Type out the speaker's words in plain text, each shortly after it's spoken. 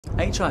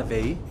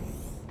HIV,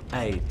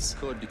 AIDS.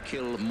 Could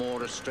kill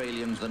more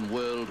Australians than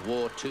World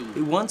War II.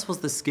 It once was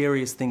the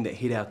scariest thing that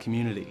hit our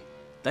community.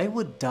 They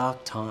were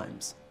dark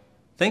times.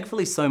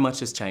 Thankfully, so much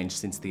has changed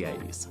since the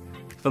 80s.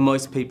 For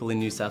most people in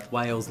New South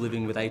Wales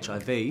living with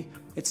HIV,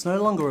 it's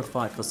no longer a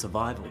fight for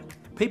survival.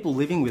 People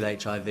living with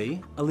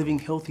HIV are living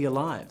healthier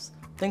lives,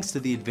 thanks to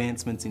the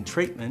advancements in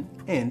treatment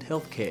and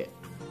healthcare.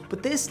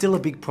 But there's still a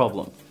big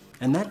problem,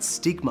 and that's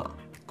stigma,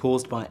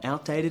 caused by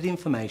outdated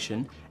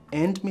information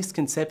and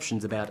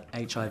misconceptions about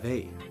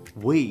HIV.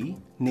 We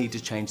need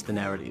to change the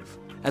narrative.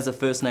 As a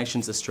First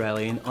Nations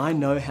Australian, I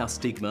know how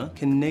stigma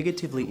can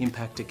negatively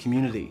impact a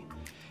community.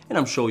 And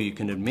I'm sure you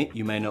can admit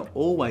you may not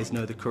always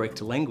know the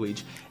correct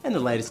language and the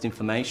latest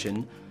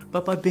information,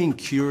 but by being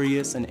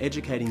curious and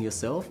educating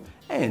yourself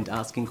and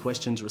asking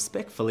questions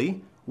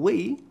respectfully,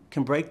 we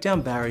can break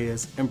down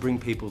barriers and bring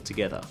people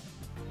together.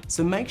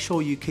 So make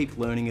sure you keep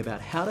learning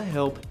about how to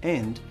help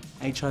end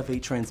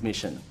HIV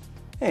transmission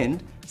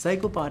and say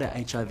goodbye to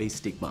HIV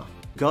stigma.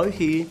 Go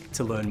here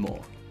to learn more.